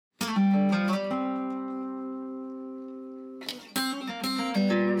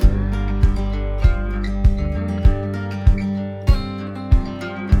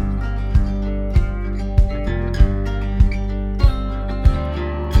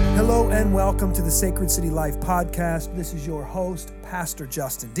Hello and welcome to the Sacred City Life podcast. This is your host, Pastor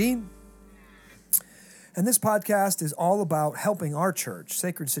Justin Dean. And this podcast is all about helping our church,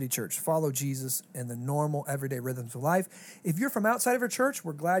 Sacred City Church, follow Jesus in the normal, everyday rhythms of life. If you're from outside of our church,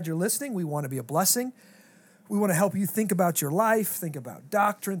 we're glad you're listening. We want to be a blessing. We want to help you think about your life, think about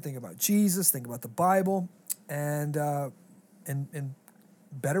doctrine, think about Jesus, think about the Bible, and in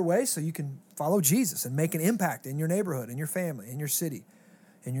better ways so you can follow Jesus and make an impact in your neighborhood, in your family, in your city,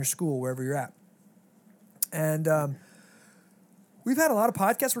 in your school, wherever you're at. And we've had a lot of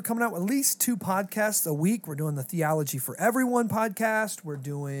podcasts. We're coming out with at least 2 podcasts a week. We're doing the Theology for Everyone podcast. We're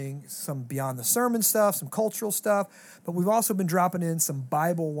doing some Beyond the Sermon stuff, some cultural stuff. But we've also been dropping in some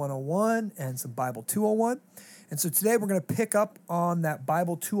Bible 101 and some Bible 201. And so today we're going to pick up on that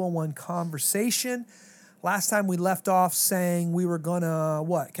Bible 201 conversation. Last time we left off saying we were going to,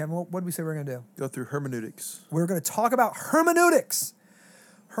 what, Kevin? What did we say we were going to do? Go through hermeneutics. We're going to talk about hermeneutics.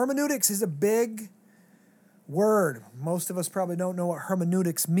 Hermeneutics is a big word. Most of us probably don't know what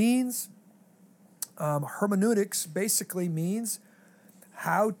hermeneutics means. Hermeneutics basically means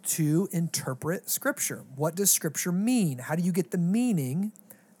how to interpret Scripture. What does Scripture mean? How do you get the meaning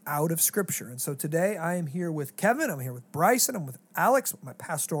out of Scripture? And so today I am here with Kevin. I'm here with Bryson. I'm with Alex, my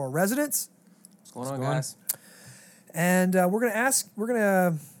pastoral residents. What's going on, guys? And we're going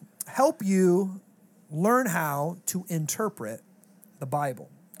to help you learn how to interpret the Bible.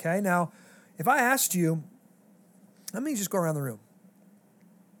 Okay? Now, if I asked you, let me just go around the room.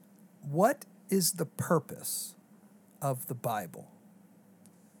 What is the purpose of the Bible?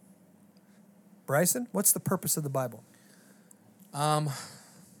 Bryson, what's the purpose of the Bible? To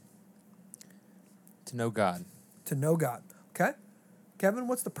know God. To know God. Okay? Kevin,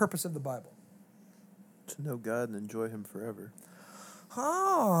 what's the purpose of the Bible? To know God and enjoy Him forever.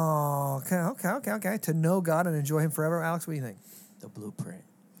 Oh, okay. To know God and enjoy Him forever. Alex, what do you think? The blueprint.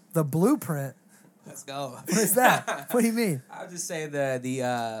 The blueprint? Let's go. What is that? What do you mean? I would just say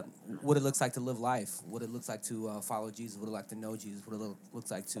the what it looks like to live life, what it looks like to follow Jesus, what it like to know Jesus, what it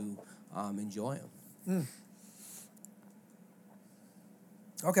looks like to enjoy Him.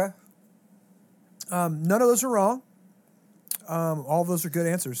 Okay. None of those are wrong. All of those are good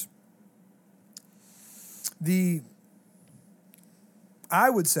answers. I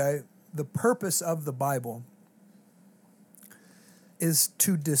would say the purpose of the Bible is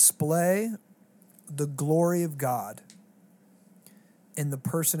to display the glory of God in the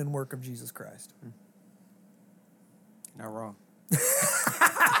person and work of Jesus Christ. Not wrong.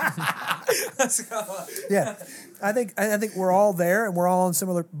 Let's go. Yeah, I think we're all there and we're all on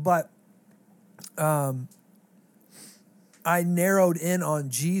similar. But I narrowed in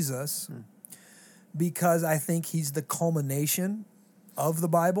on Jesus because I think he's the culmination of the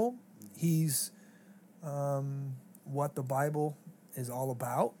Bible. He's what the Bible is all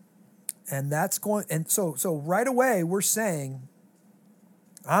about. And that's going, and so right away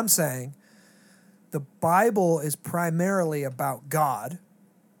I'm saying the Bible is primarily about God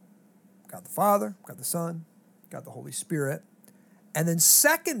the Father, God the Son, God the Holy Spirit. And then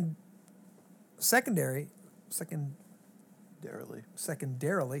secondarily,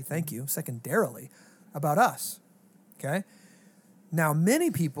 about us. Okay? Now,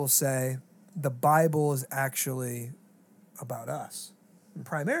 many people say the Bible is actually about us,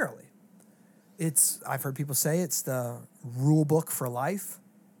 primarily. I've heard people say it's the rule book for life.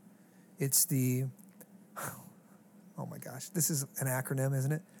 It's the, oh my gosh, this is an acronym,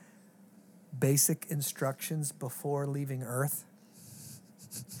 isn't it? Basic instructions before leaving Earth.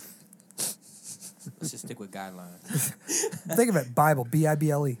 Let's just stick with guidelines. Think of it, Bible,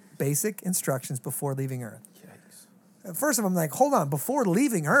 B-I-B-L-E, basic instructions before leaving Earth. Yikes. At first, I'm like, hold on, before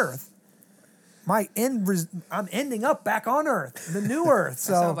leaving Earth, I'm ending up back on Earth, the new Earth.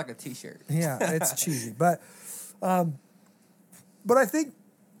 So that sounds like a T-shirt. Yeah, it's cheesy, but I think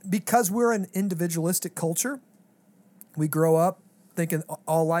because we're an individualistic culture, we grow up thinking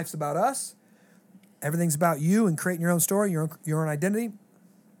all life's about us. Everything's about you and creating your own story, your own identity.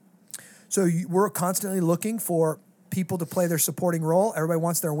 So we're constantly looking for people to play their supporting role. Everybody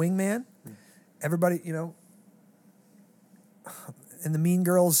wants their wingman. Everybody, in the Mean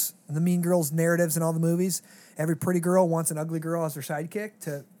Girls narratives in all the movies, every pretty girl wants an ugly girl as their sidekick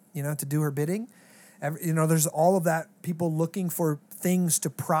to do her bidding. There's all of that, people looking for things to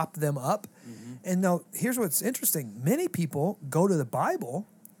prop them up. Mm-hmm. And now here's what's interesting. Many people go to the Bible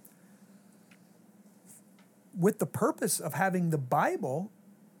with the purpose of having the Bible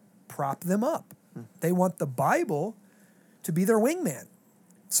prop them up. They want the Bible to be their wingman.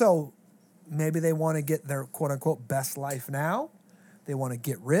 So maybe they want to get their quote unquote best life now. They want to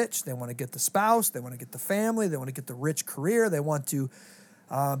get rich. They want to get the spouse. They want to get the family. They want to get the rich career. They want to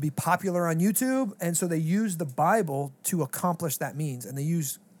be popular on YouTube. And so they use the Bible to accomplish that means. And they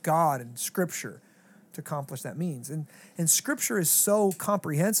use God and Scripture to accomplish that means. And Scripture is so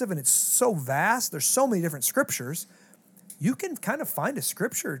comprehensive and it's so vast. There's so many different Scriptures. You can kind of find a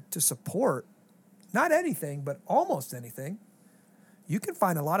Scripture to support not anything, but almost anything. You can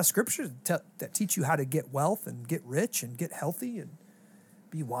find a lot of Scriptures that teach you how to get wealth and get rich and get healthy and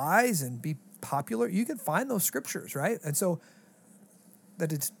be wise and be popular. You can find those Scriptures, right? And so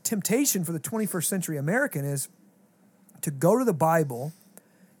the temptation for the 21st century American is to go to the Bible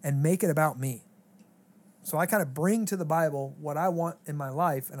and make it about me. So I kind of bring to the Bible what I want in my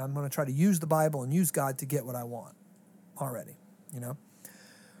life, and I'm going to try to use the Bible and use God to get what I want already, you know?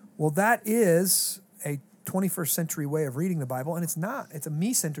 Well, that is a 21st century way of reading the Bible, and it's not. It's a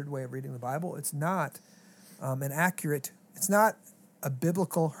me-centered way of reading the Bible. It's not it's not a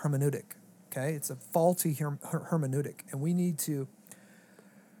biblical hermeneutic, okay? It's a faulty hermeneutic, and we need to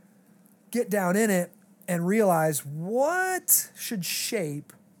get down in it and realize what should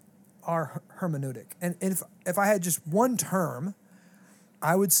shape our hermeneutic. And if I had just one term,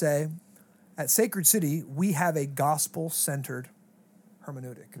 I would say at Sacred City, we have a gospel-centered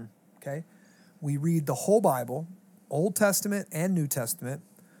hermeneutic, okay? We read the whole Bible, Old Testament and New Testament,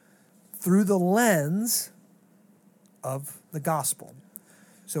 through the lens of the gospel.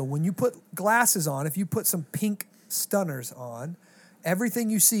 So when you put glasses on, if you put some pink stunners on,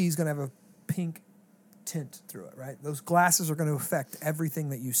 everything you see is going to have a pink tint through it, right? Those glasses are going to affect everything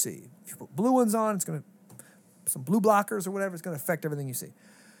that you see. If you put blue ones on, it's going to, some blue blockers or whatever, it's going to affect everything you see.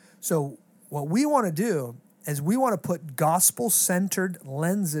 So what we want to do is we want to put gospel-centered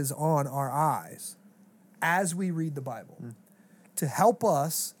lenses on our eyes as we read the Bible to help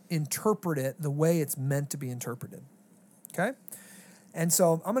us interpret it the way it's meant to be interpreted, okay? And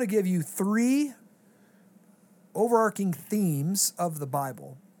so I'm going to give you 3 overarching themes of the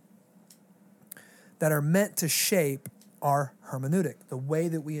Bible that are meant to shape our hermeneutic, the way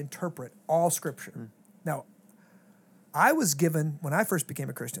that we interpret all Scripture. Now, I was given, when I first became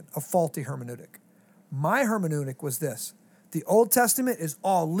a Christian, a faulty hermeneutic. My hermeneutic was this: the Old Testament is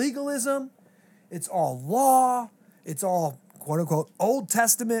all legalism, it's all law, it's all quote-unquote Old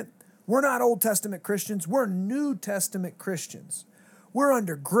Testament. We're not Old Testament Christians, we're New Testament Christians. We're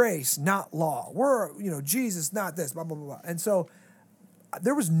under grace, not law. We're, Jesus, not this, blah, blah, blah, blah. And so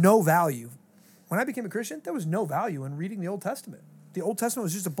there was no value. When I became a Christian, there was no value in reading the Old Testament. The Old Testament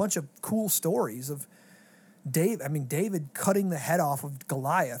was just a bunch of cool stories of David cutting the head off of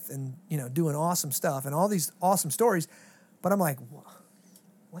Goliath and, doing awesome stuff and all these awesome stories. But I'm like,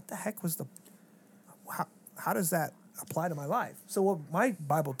 what the heck was how does that apply to my life? So what my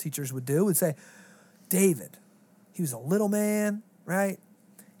Bible teachers would do would say, David, he was a little man, right?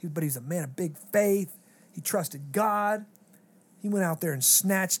 But he's a man of big faith. He trusted God. He went out there and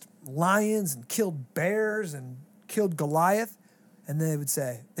snatched lions and killed bears and killed Goliath. And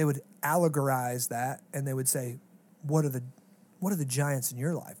they would allegorize that, and they would say, what are the giants in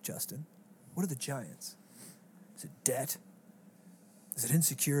your life, Justin? What are the giants? Is it debt? Is it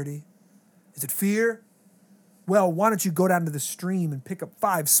insecurity? Is it fear? Well, why don't you go down to the stream and pick up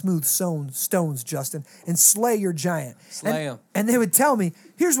 5 smooth stones, Justin, and slay your giant. Slay him. And they would tell me,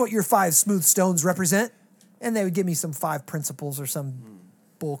 here's what your 5 smooth stones represent. And they would give me some 5 principles or some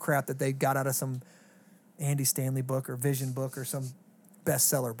bull crap that they got out of some Andy Stanley book or Vision book or some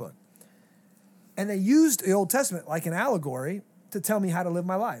bestseller book. And they used the Old Testament like an allegory to tell me how to live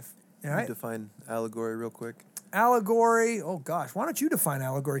my life. All right? Define allegory real quick. Allegory, oh gosh, why don't you define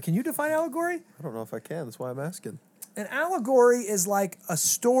allegory? Can you define allegory? I don't know if I can. That's why I'm asking. An allegory is like a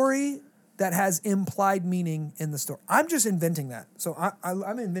story that has implied meaning in the story. I'm just inventing that. So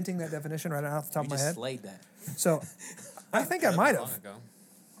I'm inventing that definition right off the top of my head. You just slayed that. So I think I might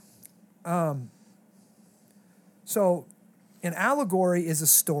have. So an allegory is a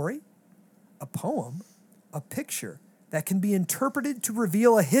story, a poem, a picture that can be interpreted to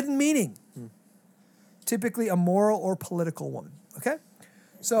reveal a hidden meaning, typically a moral or political one, okay?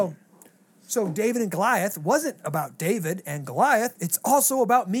 So David and Goliath wasn't about David and Goliath. It's also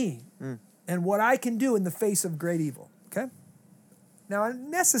about me and what I can do in the face of great evil, okay? Now, I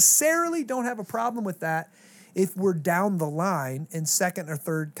necessarily don't have a problem with that if we're down the line in second or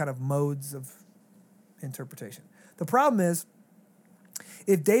third kind of modes of interpretation. The problem is,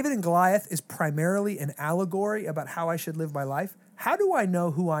 if David and Goliath is primarily an allegory about how I should live my life, how do I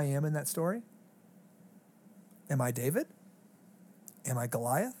know who I am in that story? Am I David? Am I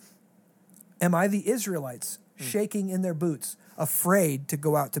Goliath? Am I the Israelites shaking in their boots, afraid to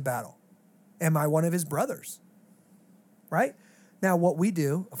go out to battle? Am I one of his brothers? Right? Now, what we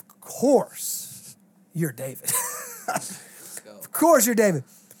do, of course, you're David. Of course you're David.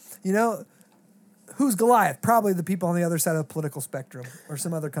 You know, who's Goliath? Probably the people on the other side of the political spectrum or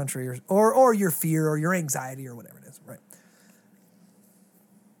some other country or your fear or your anxiety or whatever it is, right?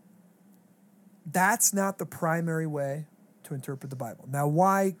 That's not the primary way to interpret the Bible. Now,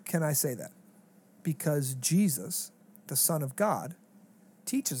 why can I say that? Because Jesus, the Son of God,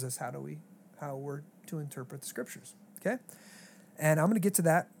 teaches us how we're to interpret the Scriptures, okay? And I'm going to get to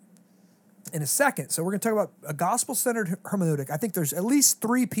that in a second. So we're going to talk about a gospel-centered hermeneutic. I think there's at least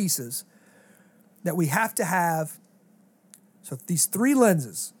 3 pieces that we have to have. So these 3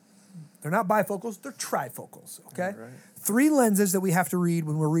 lenses, they're not bifocals, they're trifocals, okay? Right. 3 lenses that we have to read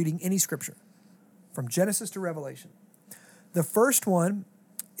when we're reading any Scripture, from Genesis to Revelation. The first one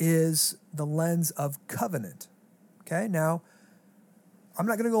is the lens of covenant, okay? Now, I'm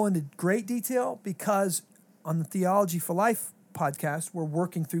not going to go into great detail because on the Theology for Life podcast, we're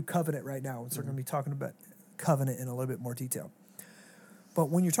working through covenant right now. So we're going to be talking about covenant in a little bit more detail. But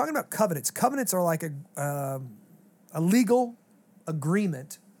when you're talking about covenants are like a legal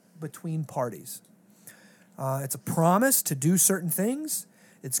agreement between parties. It's a promise to do certain things.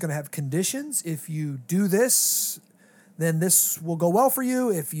 It's going to have conditions. If you do this, then this will go well for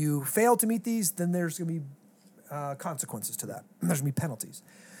you. If you fail to meet these, then there's going to be consequences to that. There's going to be penalties.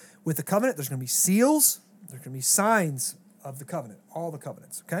 With the covenant, there's going to be seals. There's going to be signs of the covenant, all the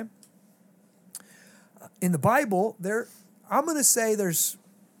covenants, okay? In the Bible, I'm going to say there's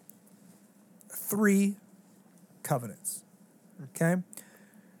 3 covenants, okay?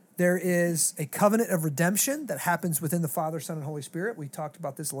 There is a covenant of redemption that happens within the Father, Son, and Holy Spirit. We talked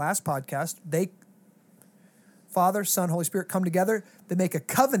about this last podcast. Father, Son, Holy Spirit come together. They make a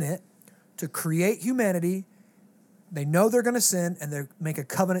covenant to create humanity. They know they're going to sin, and they make a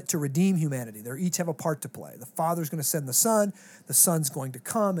covenant to redeem humanity. They each have a part to play. The Father's going to send the Son. The Son's going to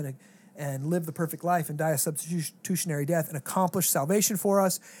come and live the perfect life and die a substitutionary death and accomplish salvation for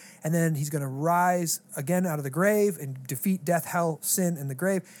us. And then he's going to rise again out of the grave and defeat death, hell, sin, and the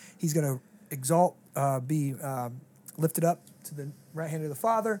grave. He's going to be lifted up to the right hand of the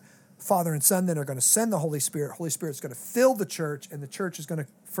Father. Father and Son then are going to send the Holy Spirit. Holy Spirit's going to fill the church, and the church is going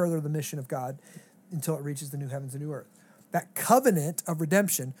to further the mission of God until it reaches the new heavens and new earth. That covenant of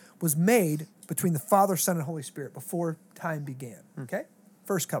redemption was made between the Father, Son, and Holy Spirit before time began, okay?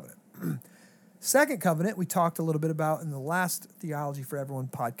 First covenant. Second covenant we talked a little bit about in the last Theology for Everyone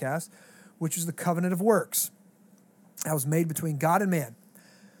podcast, which was the covenant of works. That was made between God and man.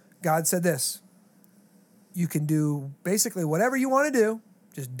 God said this: you can do basically whatever you want to do,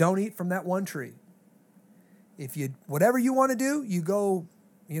 just don't eat from that one tree. Whatever you want to do, you go,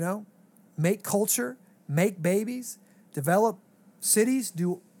 make culture, make babies, develop cities,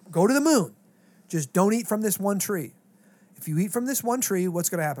 go to the moon. Just don't eat from this one tree. If you eat from this one tree, what's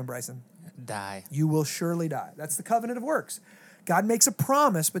going to happen, Bryson? Die. You will surely die. That's the covenant of works. God makes a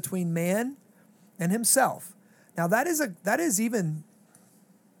promise between man and himself. Now that's a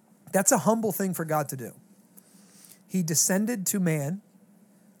humble thing for God to do. He descended to man,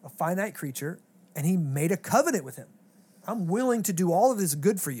 a finite creature, and he made a covenant with him. I'm willing to do all of this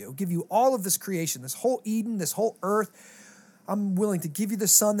good for you, give you all of this creation, this whole Eden, this whole earth. I'm willing to give you the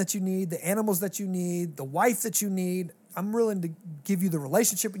son that you need, the animals that you need, the wife that you need. I'm willing to give you the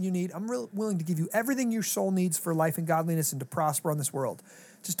relationship you need. I'm willing to give you everything your soul needs for life and godliness and to prosper on this world.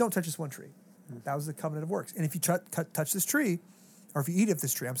 Just don't touch this one tree. That was the covenant of works. And if you touch this tree, or if you eat of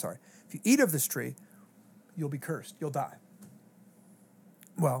this tree, if you eat of this tree, you'll be cursed. You'll die.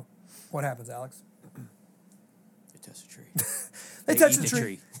 Well, what happens, Alex? They touch the tree. They touch the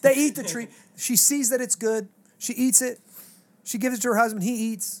tree. They eat the tree. She sees that it's good. She eats it. She gives it to her husband. He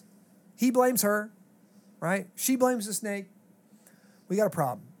eats. He blames her, right? She blames the snake. We got a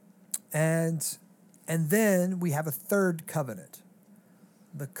problem. And then we have a third covenant,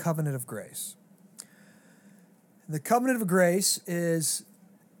 the covenant of grace. The covenant of grace is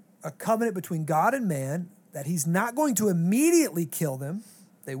a covenant between God and man that he's not going to immediately kill them.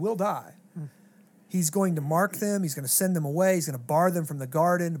 They will die. He's going to mark them. He's going to send them away. He's going to bar them from the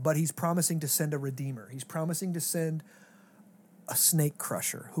garden, but he's promising to send a redeemer. He's promising to send a snake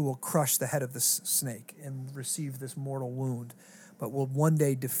crusher who will crush the head of this snake and receive this mortal wound, but will one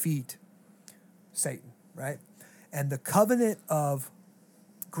day defeat Satan, right? And the covenant of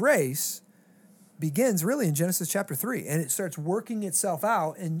grace begins really in Genesis chapter 3, and it starts working itself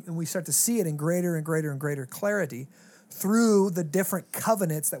out, and we start to see it in greater and greater and greater clarity through the different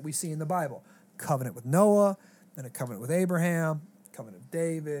covenants that we see in the Bible. Covenant with Noah, then a covenant with Abraham, covenant of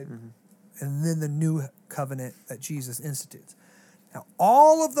David, and then the new covenant that Jesus institutes. Now,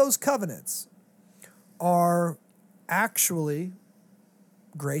 all of those covenants are actually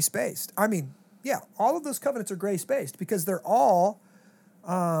grace-based. I mean, Yeah, all of those covenants are grace-based because they're all,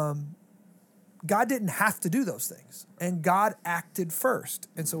 God didn't have to do those things. And God acted first.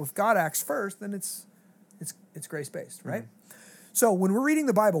 And so if God acts first, then it's grace-based, right? Mm-hmm. So when we're reading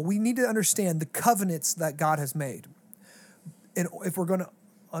the Bible, we need to understand the covenants that God has made. And if we're going to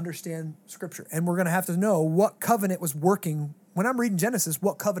understand Scripture, and we're going to have to know what covenant was working. When I'm reading Genesis,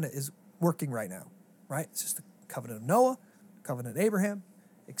 what covenant is working right now, right? It's just the covenant of Noah, covenant of Abraham,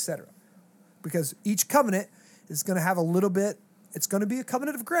 etc. Because each covenant is going to have a little bit, it's going to be a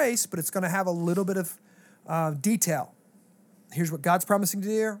covenant of grace, but it's going to have a little bit of detail. Here's what God's promising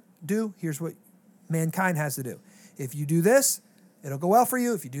to do. Here's what mankind has to do. If you do this, it'll go well for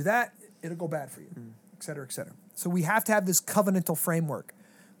you. If you do that, it'll go bad for you, et cetera, et cetera. So we have to have this covenantal framework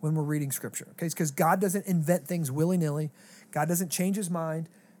when we're reading Scripture, okay? Because God doesn't invent things willy-nilly. God doesn't change his mind.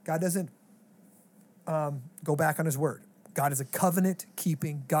 God doesn't go back on his word. God is a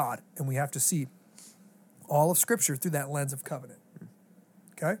covenant-keeping God, and we have to see all of Scripture through that lens of covenant,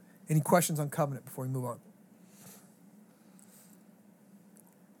 okay? Any questions on covenant before we move on?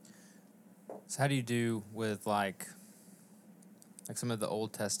 So how do you do with like some of the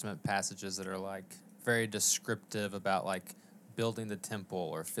Old Testament passages that are like very descriptive about like building the temple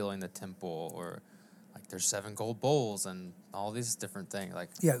or filling the temple, or like there's 7 gold bowls and all these different things? Like,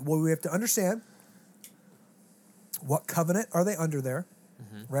 yeah, well, we have to understand what covenant are they under there,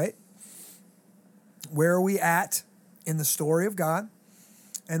 right? Where are we at in the story of God?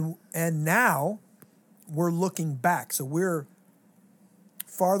 And now we're looking back. So we're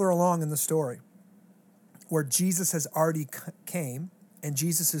farther along in the story where Jesus has already came, and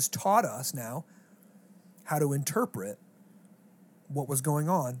Jesus has taught us now how to interpret what was going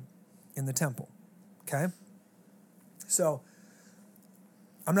on in the temple. Okay? So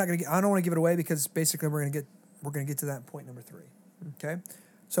I don't want to give it away because basically we're going to get to that in point number 3. Okay?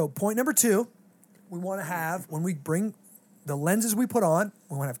 So point number 2, we want to have, when we bring the lenses we put on,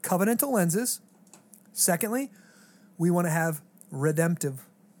 we want to have covenantal lenses. Secondly, we want to have redemptive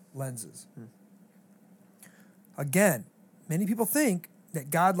lenses. Again, many people think that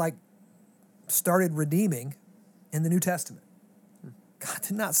God started redeeming in the New Testament. God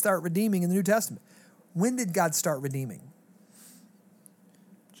did not start redeeming in the New Testament. When did God start redeeming?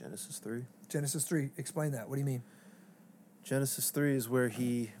 Genesis 3. Genesis 3. Explain that. What do you mean? Genesis 3 is where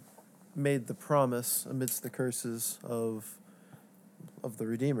he made the promise amidst the curses of the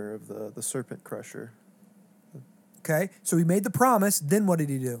Redeemer, of the serpent crusher. Okay, so he made the promise. Then what did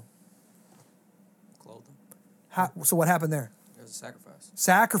he do? Clothed them. So what happened there? There's a sacrifice.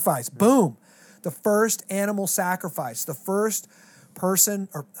 Sacrifice. Boom. The first animal sacrifice. The first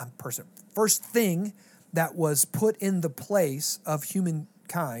first thing that was put in the place of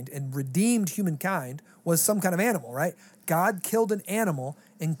humankind and redeemed humankind was some kind of animal, right? God killed an animal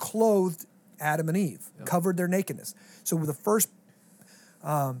and clothed Adam and Eve, covered their nakedness. So the first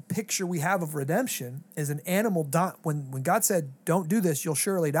picture we have of redemption is an animal. When God said, "Don't do this, you'll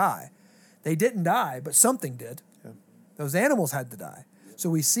surely die," they didn't die, but something did. Yeah. Those animals had to die. So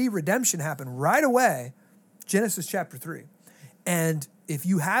we see redemption happen right away, Genesis chapter 3. And if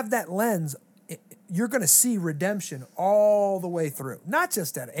you have that lens, you're going to see redemption all the way through. Not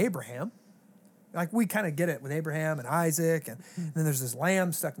just at Abraham. Like we kind of get it with Abraham and Isaac, and then there's this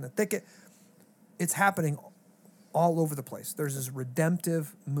lamb stuck in the thicket. It's happening all over the place. There's this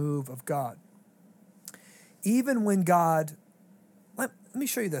redemptive move of God. Even when God, let me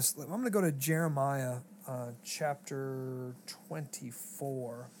show you this. I'm going to go to Jeremiah chapter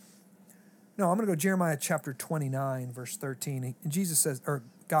 24. No, I'm going to go Jeremiah chapter 29, verse 13. And Jesus says, or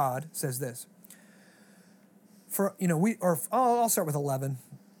God says this. I'll start with 11,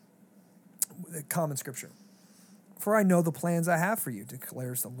 the common scripture. For I know the plans I have for you,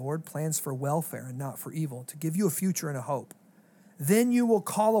 declares the Lord, plans for welfare and not for evil, to give you a future and a hope. Then you will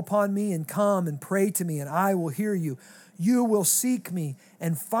call upon me and come and pray to me, and I will hear you. You will seek me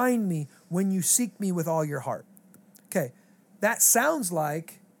and find me when you seek me with all your heart. Okay, that sounds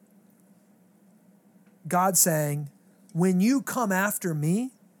like God saying, when you come after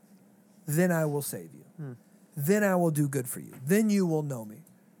me, then I will save you. Then I will do good for you. Then you will know me.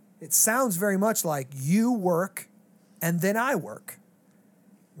 It sounds very much like you work and then I work,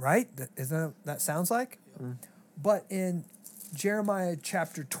 right? Isn't that sounds like? But in Jeremiah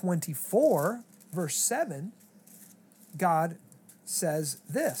chapter 24, verse 7, God says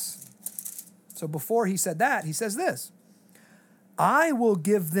this. So before he said that, he says this. I will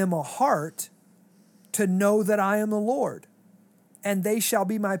give them a heart to know that I am the Lord, and they shall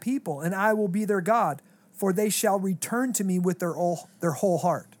be my people, and I will be their God, for they shall return to me with their whole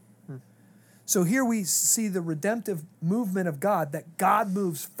heart. So here we see the redemptive movement of God, that God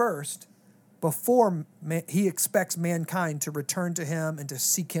moves first, before he expects mankind to return to him and to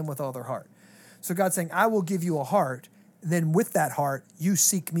seek him with all their heart. So God's saying, I will give you a heart. And then with that heart, you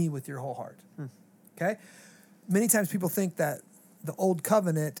seek me with your whole heart. Okay? Many times people think that the old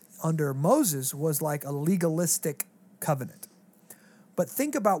covenant under Moses was like a legalistic covenant. But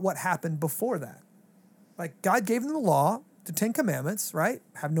think about what happened before that. Like God gave them the law, the 10 Commandments, right?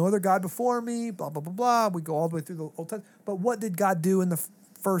 Have no other God before me, blah, blah, blah, blah. We go all the way through the Old Testament. But what did God do in the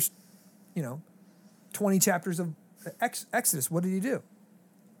first, 20 chapters of Exodus? What did he do?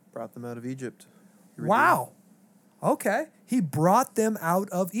 Brought them out of Egypt. He redeemed Wow. Okay. He brought them out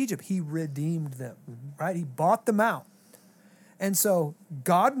of Egypt. He redeemed them, right? He bought them out. And so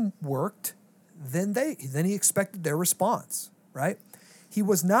God worked, then he expected their response, right? He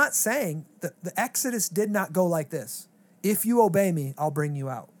was not saying that the Exodus did not go like this. If you obey me, I'll bring you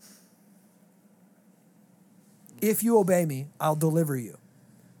out. If you obey me, I'll deliver you.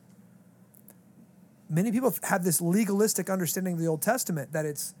 Many people have this legalistic understanding of the Old Testament that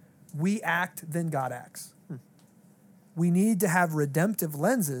it's we act, then God acts. We need to have redemptive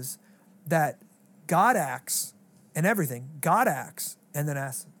lenses that God acts and everything. God acts and then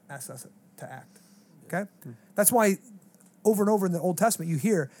asks us to act. Okay? That's why over and over in the Old Testament you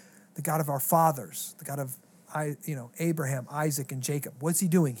hear the God of our fathers, the God of Abraham, Isaac, and Jacob. What's he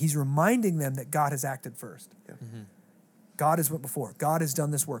doing? He's reminding them that God has acted first. Yeah. God has went before. God has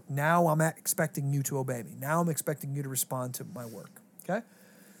done this work. Now I'm expecting you to obey me. Now I'm expecting you to respond to my work. Okay?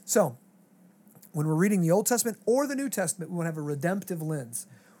 So, when we're reading the Old Testament or the New Testament, we want to have a redemptive lens.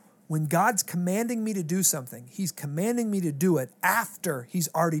 When God's commanding me to do something, he's commanding me to do it after he's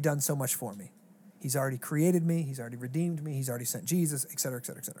already done so much for me. He's already created me. He's already redeemed me. He's already sent Jesus, et cetera, et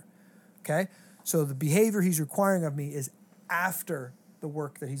cetera, et cetera. Okay? So the behavior he's requiring of me is after the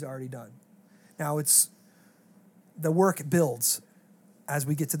work that he's already done. Now, the work builds as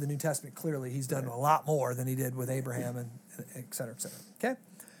we get to the New Testament. Clearly, he's done a lot more than he did with Abraham and et cetera, et cetera. Okay?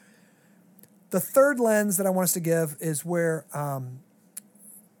 The third lens that I want us to give is where I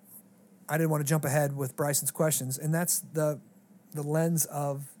didn't want to jump ahead with Bryson's questions, and that's the lens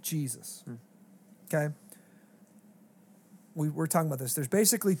of Jesus. Okay? We're talking about this. There's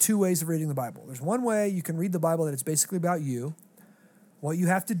basically two ways of reading the Bible. There's one way you can read the Bible that it's basically about you, what you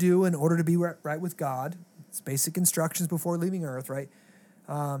have to do in order to be right with God. It's basic instructions before leaving earth, right?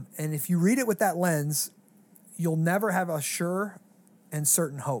 And if you read it with that lens, you'll never have a sure and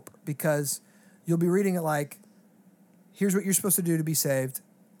certain hope because you'll be reading it like, here's what you're supposed to do to be saved.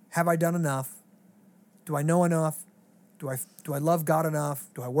 Have I done enough? Do I know enough? Do I love God enough?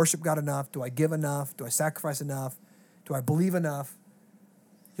 Do I worship God enough? Do I give enough? Do I sacrifice enough? Do I believe enough?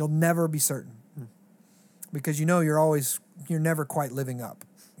 You'll never be certain because you're never quite living up.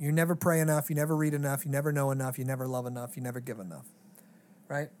 You never pray enough. You never read enough. You never know enough. You never love enough. You never give enough,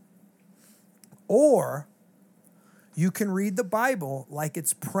 right? Or you can read the Bible like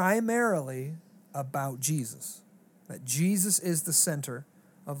it's primarily about Jesus, that Jesus is the center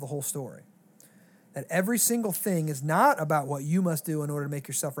of the whole story, that every single thing is not about what you must do in order to make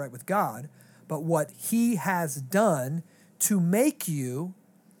yourself right with God, but what he has done to make you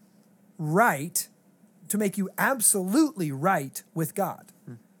right, to make you absolutely right with God.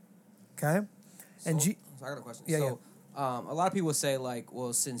 Okay? So I got a question. Yeah, a lot of people say, like,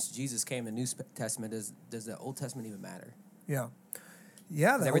 well, since Jesus came in the New Testament, does the Old Testament even matter? Yeah.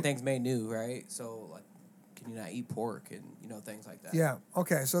 Yeah. 'Cause everything's made new, right? So, like, can you not eat pork and, things like that? Yeah.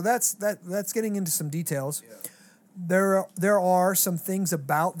 Okay. So that's getting into some details. Yeah. There are some things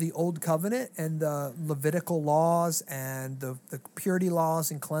about the Old Covenant and the Levitical laws and the purity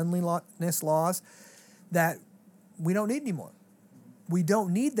laws and cleanliness laws that we don't need anymore. We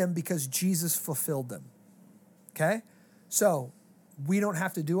don't need them because Jesus fulfilled them. Okay? So we don't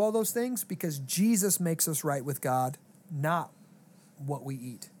have to do all those things because Jesus makes us right with God, not what we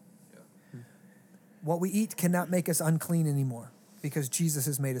eat. Yeah. What we eat cannot make us unclean anymore because Jesus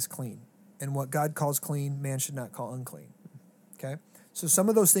has made us clean. And what God calls clean, man should not call unclean. Okay? So some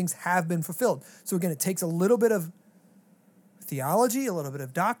of those things have been fulfilled. So again, it takes a little bit of theology, a little bit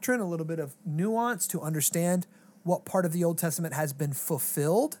of doctrine, a little bit of nuance to understand what part of the Old Testament has been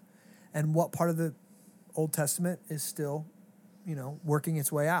fulfilled and what part of the Old Testament is still, working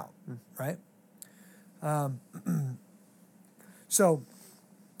its way out, right? So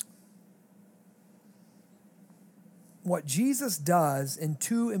what Jesus does in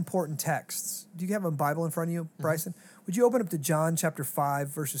two important texts. Do you have a Bible in front of you, Bryson? Would you open up to John chapter 5,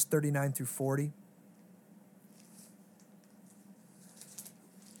 verses 39 through 40?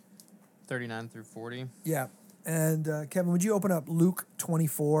 39 through 40. Yeah. And Kevin, would you open up Luke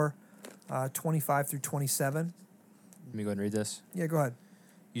 24, 25 through 27? Let me go ahead and read this. Yeah, go ahead.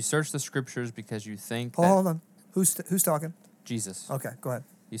 You search the scriptures because you think Hold on. Who's talking? Jesus. Okay, go ahead.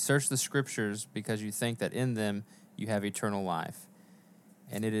 You search the scriptures because you think that in them you have eternal life,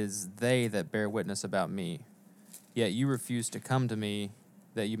 and it is they that bear witness about me. Yet you refuse to come to me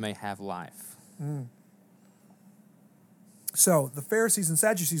that you may have life. So the Pharisees and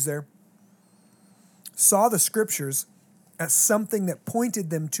Sadducees there saw the scriptures as something that pointed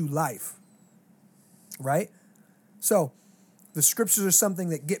them to life, right? So the scriptures are something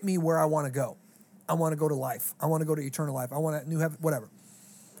that get me where I want to go. I want to go to life. I want to go to eternal life. I want to new heaven, whatever.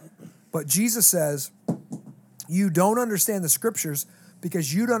 But Jesus says, you don't understand the scriptures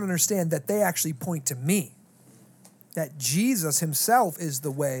because you don't understand that they actually point to me. That Jesus himself is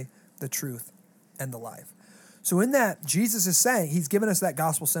the way, the truth, and the life. So in that, Jesus is saying, he's given us that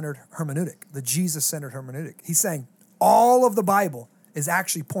gospel-centered hermeneutic, the Jesus-centered hermeneutic. He's saying all of the Bible is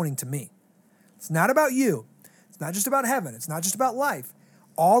actually pointing to me. It's not about you. It's not just about heaven. It's not just about life.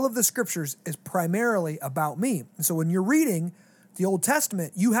 All of the scriptures is primarily about me. And so when you're reading the Old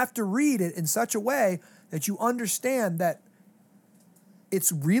Testament, you have to read it in such a way that you understand that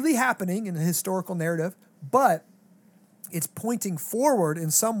it's really happening in a historical narrative, but it's pointing forward in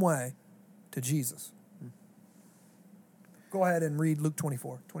some way to Jesus. Go ahead and read Luke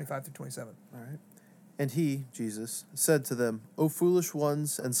 24, 25 through 27. All right. And he, Jesus, said to them, O foolish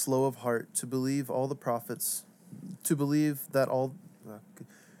ones and slow of heart, to believe all the prophets, to believe all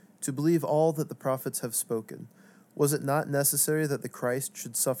that the prophets have spoken. Was it not necessary that the Christ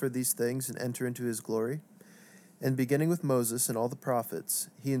should suffer these things and enter into his glory? And beginning with Moses and all the prophets,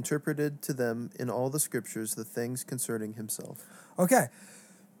 he interpreted to them in all the scriptures the things concerning himself. Okay,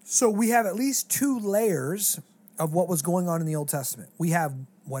 so we have at least two layers of what was going on in the Old Testament. We have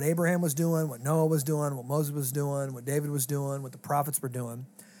what Abraham was doing, what Noah was doing, what Moses was doing, what David was doing, what the prophets were doing.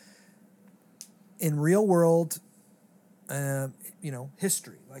 In real world,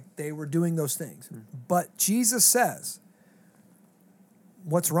 history, like they were doing those things. But Jesus says,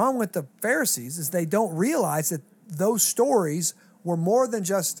 what's wrong with the Pharisees is they don't realize that those stories were more than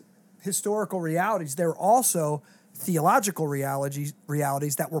just historical realities. They were also theological realities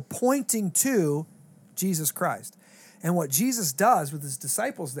that were pointing to Jesus Christ. And what Jesus does with his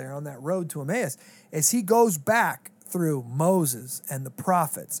disciples there on that road to Emmaus is he goes back through Moses and the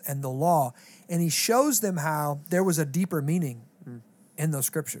prophets and the law, and he shows them how there was a deeper meaning in those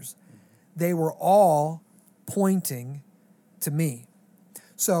scriptures. They were all pointing to me.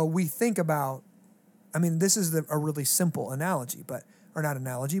 So we think about, this is a really simple analogy, but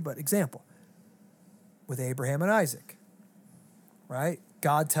example. With Abraham and Isaac, right?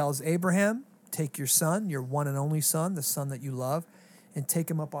 God tells Abraham, take your son, your one and only son, the son that you love, and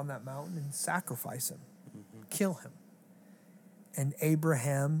take him up on that mountain and sacrifice him, kill him. And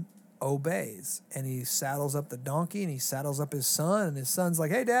Abraham obeys, and he saddles up the donkey, and he saddles up his son, and his son's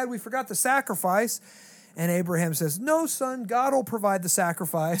like, hey, Dad, we forgot the sacrifice. And Abraham says, no, son, God will provide the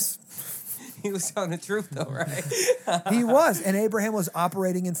sacrifice. He was telling the truth, though, right? He was. And Abraham was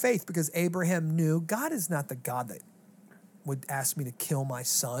operating in faith because Abraham knew God is not the God that would ask me to kill my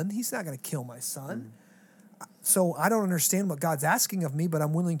son. He's not going to kill my son. So I don't understand what God's asking of me, but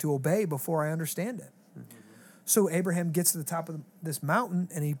I'm willing to obey before I understand it. So Abraham gets to the top of this mountain,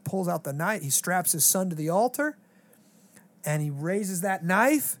 and he pulls out the knife. He straps his son to the altar, and he raises that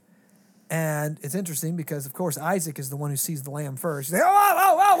knife. And it's interesting because, of course, Isaac is the one who sees the lamb first. He's like,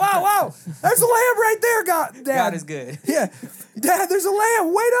 whoa. There's a lamb right there, Dad. God is good. Yeah. Dad, there's a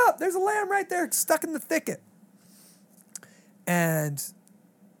lamb. Wait up. There's a lamb right there stuck in the thicket. And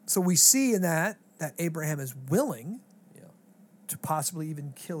so we see in that Abraham is willing to possibly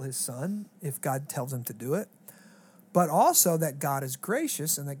even kill his son if God tells him to do it. But also that God is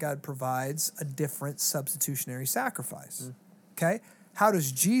gracious and that God provides a different substitutionary sacrifice. Okay? How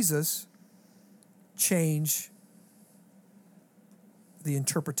does Jesus change the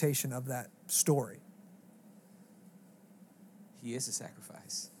interpretation of that story? He is a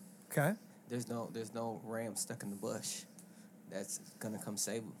sacrifice. Okay? There's no ram stuck in the bush that's going to come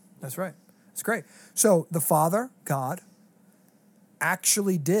save him. That's right. That's great. So the Father, God,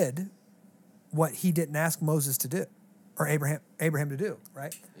 actually did what he didn't ask Moses to do, or Abraham to do,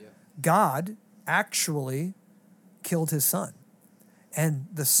 right? Yeah. God actually killed his son. And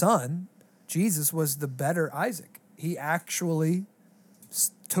the son, Jesus, was the better Isaac. He actually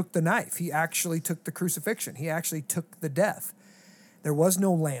took the knife. He actually took the crucifixion. He actually took the death. There was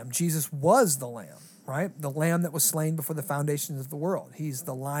no lamb. Jesus was the lamb, right? The lamb that was slain before the foundations of the world. He's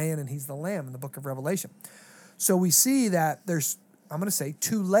the lion and he's the lamb in the book of Revelation. So we see that there's, I'm going to say,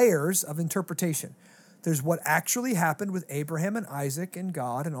 two layers of interpretation. There's what actually happened with Abraham and Isaac and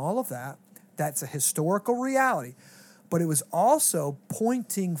God and all of that. That's a historical reality. but it was also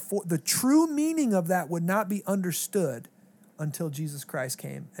pointing for the true meaning of that would not be understood until Jesus Christ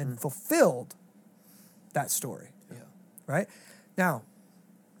came and fulfilled that story. Yeah. Right? Now,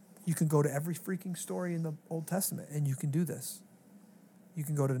 you can go to every freaking story in the Old Testament and you can do this. You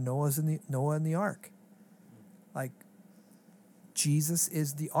can go to Noah and the ark. Like, Jesus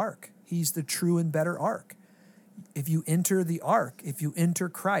is the ark. He's the true and better ark. If you enter the ark, if you enter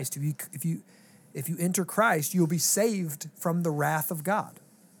Christ, if you enter Christ, you'll be saved from the wrath of God.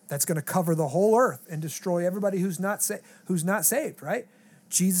 That's going to cover the whole earth and destroy everybody who's not saved, right?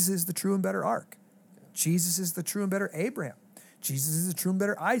 Jesus is the true and better ark. Jesus is the true and better Abraham. Jesus is the true and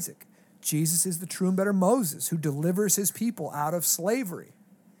better Isaac. Jesus is the true and better Moses, who delivers his people out of slavery,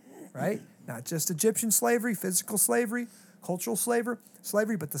 right? Not just Egyptian slavery, physical slavery, cultural slavery,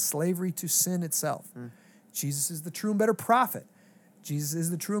 but the slavery to sin itself. Jesus is the true and better prophet. Jesus is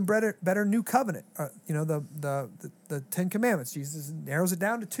the true and better new covenant. The 10 Commandments. Jesus narrows it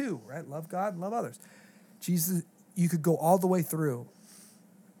down to 2, right? Love God and love others. Jesus, you could go all the way through.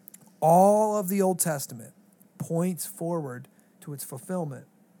 All of the Old Testament points forward to its fulfillment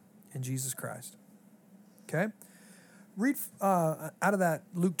in Jesus Christ. Okay? Read out of that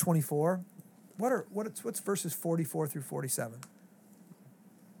Luke 24. What's verses 44 through 47?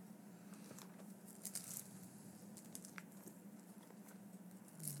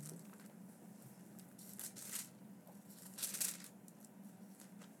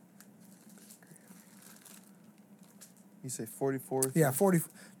 You say 44? Yeah,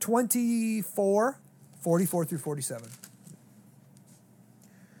 24 through 47.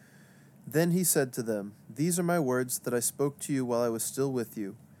 Then he said to them, "These are my words that I spoke to you while I was still with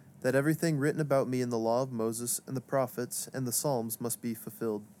you, that everything written about me in the law of Moses and the prophets and the Psalms must be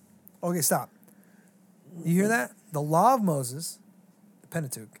fulfilled." Okay, stop. You hear that? The law of Moses, the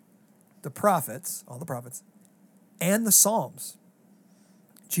Pentateuch, the prophets, all the prophets, and the Psalms.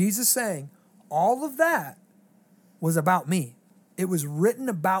 Jesus saying, all of that was about me. It was written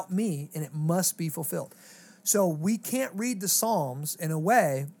about me, and it must be fulfilled. So we can't read the Psalms in a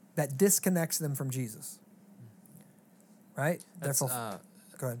way that disconnects them from Jesus. Right? That's, Go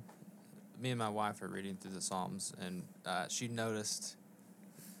ahead. Me and my wife are reading through the Psalms, and she noticed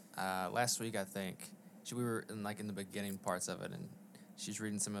last week, I think, we were in the beginning parts of it, and she's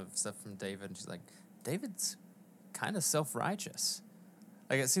reading some of stuff from David, and she's like, David's kind of self-righteous.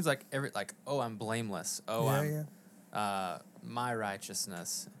 Like, it seems like I'm blameless. My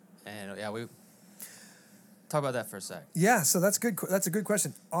righteousness. And we talk about that for a sec. Yeah, so that's good. That's a good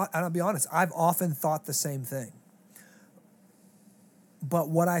question. And I'll be honest, I've often thought the same thing. But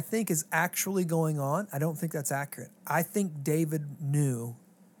what I think is actually going on, I don't think that's accurate. I think David knew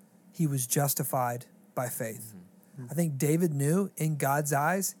he was justified by faith. I think David knew in God's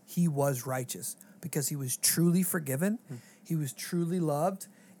eyes he was righteous because he was truly forgiven, he was truly loved,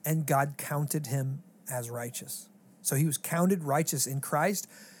 and God counted him as righteous. So he was counted righteous in Christ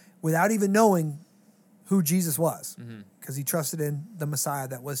without even knowing who Jesus was, because he trusted in the Messiah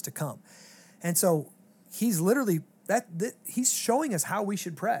that was to come. And so he's literally he's showing us how we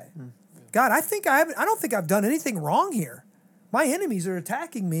should pray. God, I don't think I've done anything wrong here. My enemies are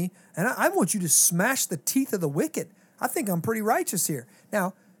attacking me, and I want you to smash the teeth of the wicked. I think I'm pretty righteous here.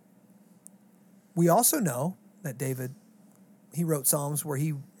 Now, we also know that David, he wrote Psalms where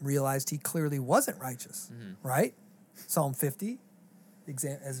he realized he clearly wasn't righteous, right? Psalm 50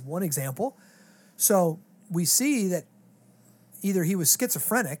 as one example. So we see that either he was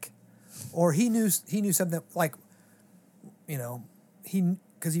schizophrenic or he knew something like,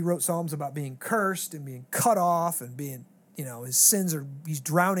 because he wrote Psalms about being cursed and being cut off and being, his sins he's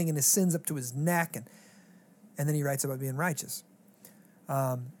drowning in his sins up to his neck. And then he writes about being righteous.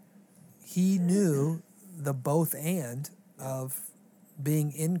 He knew the both and of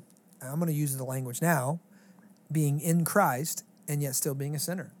being in, I'm going to use the language now, being in Christ and yet still being a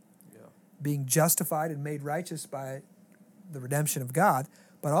sinner. Yeah. Being justified and made righteous by the redemption of God,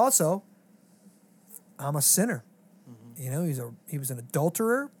 but also I'm a sinner. He was an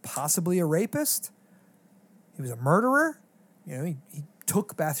adulterer, possibly a rapist. He was a murderer. He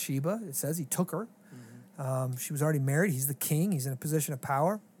took Bathsheba. It says he took her. She was already married. He's the king. He's in a position of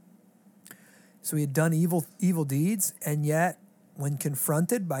power. So he had done evil deeds, and yet when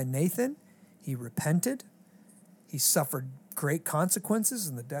confronted by Nathan, he repented. He suffered great consequences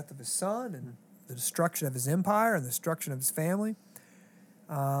in the death of his son and the destruction of his empire and the destruction of his family.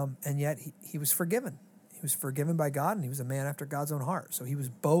 And yet he was forgiven. He was forgiven by God, and he was a man after God's own heart. So he was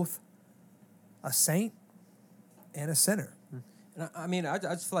both a saint and a sinner. And I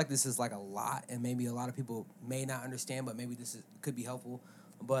just feel like this is like a lot, and maybe a lot of people may not understand, but maybe could be helpful.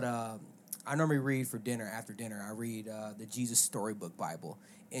 But I normally read for dinner, after dinner. I read the Jesus Storybook Bible.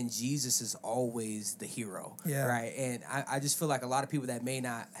 And Jesus is always the hero, Yeah. right? And I just feel like a lot of people that may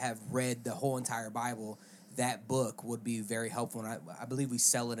not have read the whole entire Bible, that book would be very helpful. And I believe we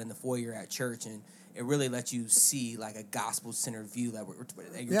sell it in the foyer at church, and it really lets you see like a gospel-centered view that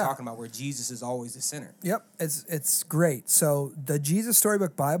you're Yeah. talking about, where Jesus is always the center. Yep, it's great. So the Jesus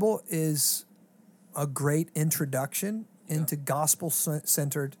Storybook Bible is a great introduction into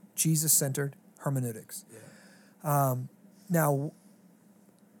gospel-centered, Jesus-centered hermeneutics. Yeah. Now,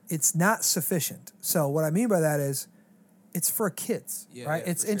 it's not sufficient. So what I mean by that is, it's for kids, Yeah, right?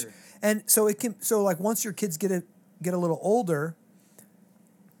 yeah, It's for sure. and so it can. So like once your kids get a little older,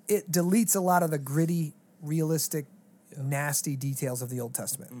 it deletes a lot of the gritty, realistic, nasty details of the Old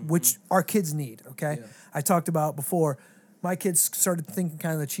Testament, which our kids need. Okay, Yeah. I talked about before. My kids started thinking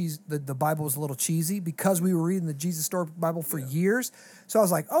kind of the Bible was a little cheesy because we were reading the Jesus Storybook Bible for years. So I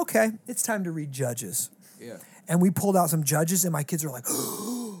was like, okay, it's time to read Judges. Yeah. And we pulled out some Judges, and my kids are like,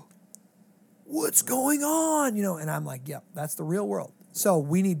 what's going on? You know, and I'm like, yep, that's the real world. So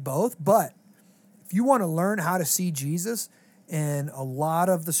we need both. But if you want to learn how to see Jesus in a lot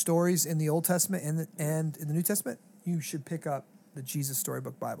of the stories in the Old Testament and in the New Testament, you should pick up the Jesus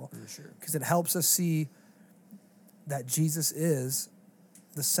Storybook Bible. For sure. Because it helps us see that Jesus is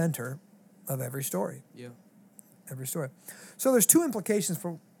the center of every story. Yeah. Every story. So there's two implications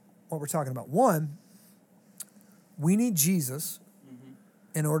for what we're talking about. One, we need Jesus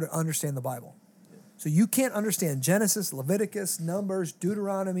in order to understand the Bible. So you can't understand Genesis, Leviticus, Numbers,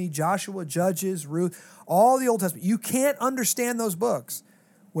 Deuteronomy, Joshua, Judges, Ruth, all the Old Testament. You can't understand those books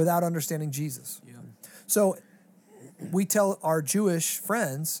without understanding Jesus. Yeah. So we tell our Jewish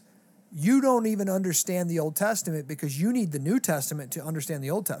friends, you don't even understand the Old Testament because you need the New Testament to understand the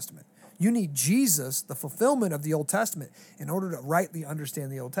Old Testament. You need Jesus, the fulfillment of the Old Testament, in order to rightly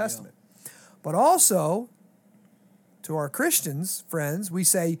understand the Old Testament. But also, to our Christians friends, we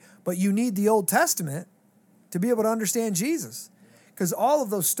say, but you need the Old Testament to be able to understand Jesus. Because all of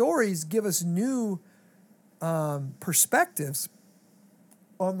those stories give us new perspectives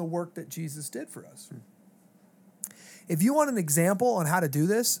on the work that Jesus did for us. If you want an example on how to do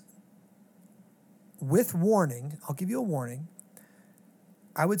this, with warning, I'll give you a warning.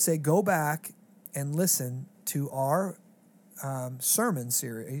 I would say go back and listen to our sermon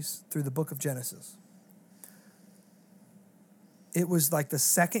series through the book of Genesis. It was like the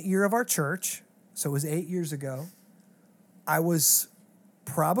second year of our church, so it was 8 years ago. I was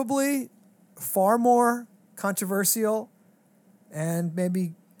probably far more controversial and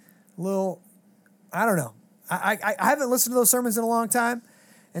maybe a little, I don't know. I haven't listened to those sermons in a long time.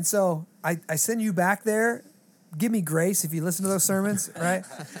 And so I send you back there. Give me grace if you listen to those sermons, right?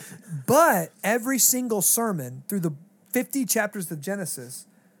 But every single sermon through the 50 chapters of Genesis,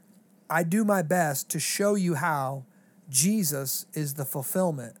 I do my best to show you how Jesus is the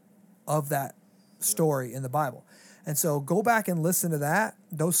fulfillment of that story in the Bible. And so go back and listen to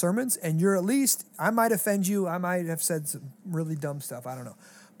those sermons, and you're at least, I might offend you, I might have said some really dumb stuff, I don't know.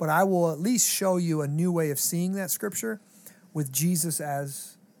 But I will at least show you a new way of seeing that scripture with Jesus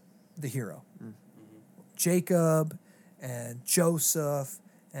as the hero. Mm-hmm. Jacob and Joseph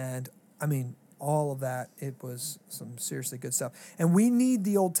and, I mean, all of that, it was some seriously good stuff. And we need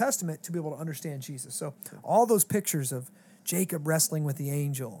the Old Testament to be able to understand Jesus. So all those pictures of Jacob wrestling with the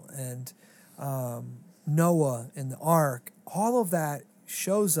angel and Noah and the ark, all of that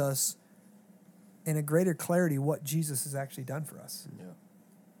shows us in a greater clarity what Jesus has actually done for us. Yeah.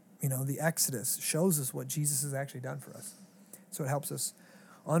 You know, the Exodus shows us what Jesus has actually done for us. So it helps us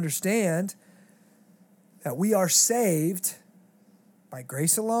understand that we are saved by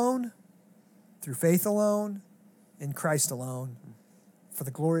grace alone, through faith alone, in Christ alone, for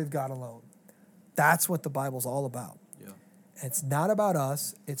the glory of God alone. That's what the Bible's all about. Yeah. It's not about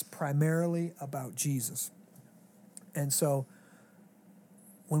us. It's primarily about Jesus. And so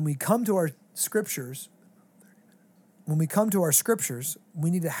when we come to our scriptures, we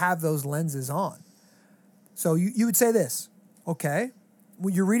need to have those lenses on. So you would say this, okay,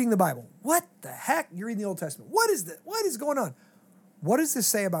 when you're reading the Bible, what the heck? You're reading the Old Testament. What is going on? What does this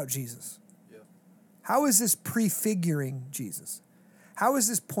say about Jesus? How is this prefiguring Jesus? How is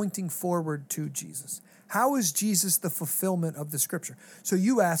this pointing forward to Jesus? How is Jesus the fulfillment of the scripture? So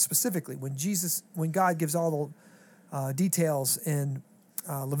you ask specifically, when God gives all the details in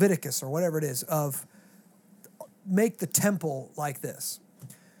Leviticus or whatever it is of make the temple like this,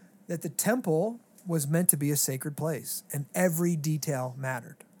 that the temple was meant to be a sacred place and every detail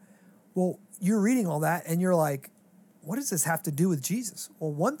mattered. Well, you're reading all that and you're like, what does this have to do with Jesus?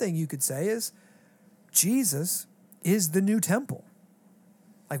 Well, one thing you could say is, Jesus is the new temple.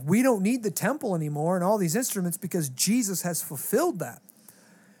 Like, we don't need the temple anymore and all these instruments because Jesus has fulfilled that.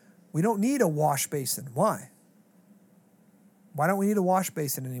 We don't need a wash basin. Why? Why don't we need a wash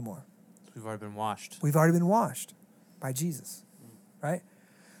basin anymore? We've already been washed. We've already been washed by Jesus, right?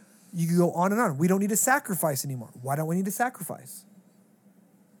 You can go on and on. We don't need a sacrifice anymore. Why don't we need a sacrifice?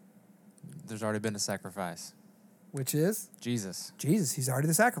 There's already been a sacrifice. Which is? Jesus. Jesus. He's already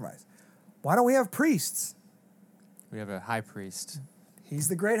the sacrifice. Why don't we have priests? We have a high priest. He's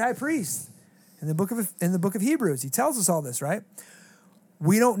the great high priest. In the book of Hebrews, he tells us all this, right?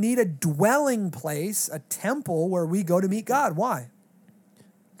 We don't need a dwelling place, a temple where we go to meet God. Why?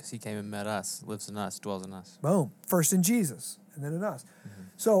 Because he came and met us, lives in us, dwells in us. Boom. First in Jesus and then in us. Mm-hmm.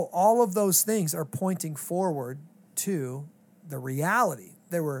 So all of those things are pointing forward to the reality.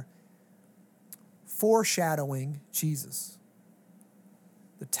 They were foreshadowing Jesus.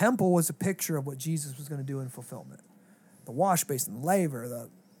 The temple was a picture of what Jesus was going to do in fulfillment. The wash basin, the laver, the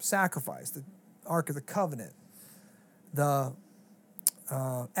sacrifice, the Ark of the Covenant, the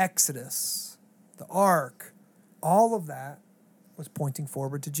Exodus, the Ark, all of that was pointing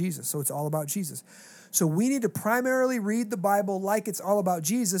forward to Jesus. So it's all about Jesus. So we need to primarily read the Bible like it's all about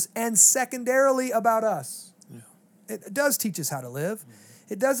Jesus and secondarily about us. Yeah. It does teach us how to live.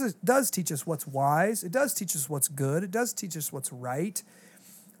 Mm-hmm. It does teach us what's wise. It does teach us what's good. It does teach us what's right.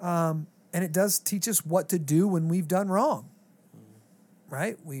 And it does teach us what to do when we've done wrong. Mm-hmm.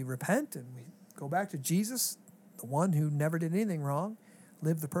 Right? We repent and we go back to Jesus, the one who never did anything wrong,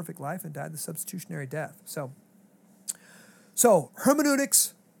 lived the perfect life, and died the substitutionary death. So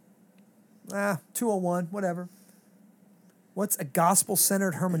hermeneutics, 201, whatever. What's a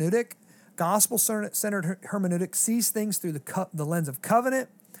gospel-centered hermeneutic? Gospel-centered hermeneutic sees things through the lens of covenant,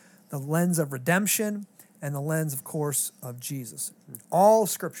 the lens of redemption, and the lens, of course, of Jesus. All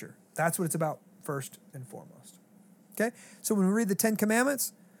Scripture. That's what it's about first and foremost. Okay? So when we read the Ten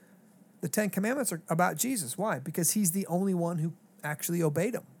Commandments are about Jesus. Why? Because he's the only one who actually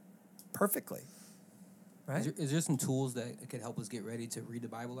obeyed them perfectly. Right? Is there some tools that could help us get ready to read the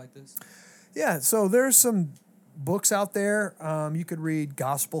Bible like this? Yeah, so there's some books out there. You could read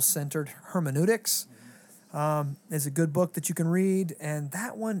Gospel-Centered Hermeneutics. Is a good book that you can read, and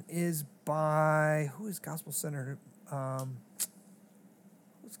that one is by, who is Gospel-Centered?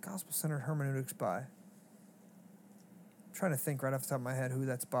 Who's Gospel-Centered Hermeneutics by? I'm trying to think right off the top of my head who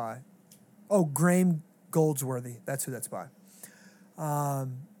that's by. Oh, Graham Goldsworthy. That's who that's by.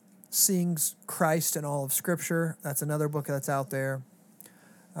 Seeing Christ in All of Scripture. That's another book that's out there.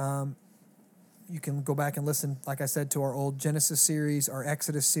 You can go back and listen, like I said, to our old Genesis series, our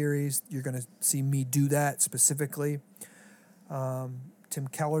Exodus series. You're going to see me do that specifically. Tim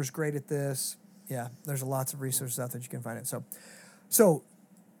Keller's great at this. Yeah, there's lots of resources out there that you can find it. So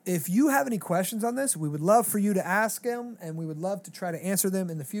if you have any questions on this, we would love for you to ask them, and we would love to try to answer them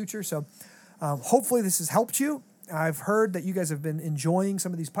in the future. So hopefully this has helped you. I've heard that you guys have been enjoying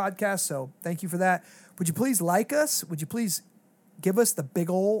some of these podcasts, so thank you for that. Would you please like us? Would you please give us the big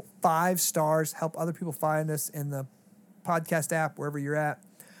ol' 5 stars, help other people find us in the podcast app, wherever you're at.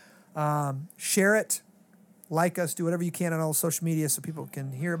 Share it, like us, do whatever you can on all social media so people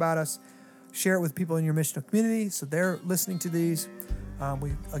can hear about us. Share it with people in your missional community so they're listening to these.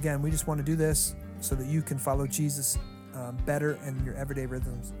 We just want to do this so that you can follow Jesus better in your everyday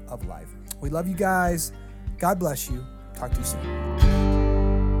rhythms of life. We love you guys. God bless you. Talk to you soon.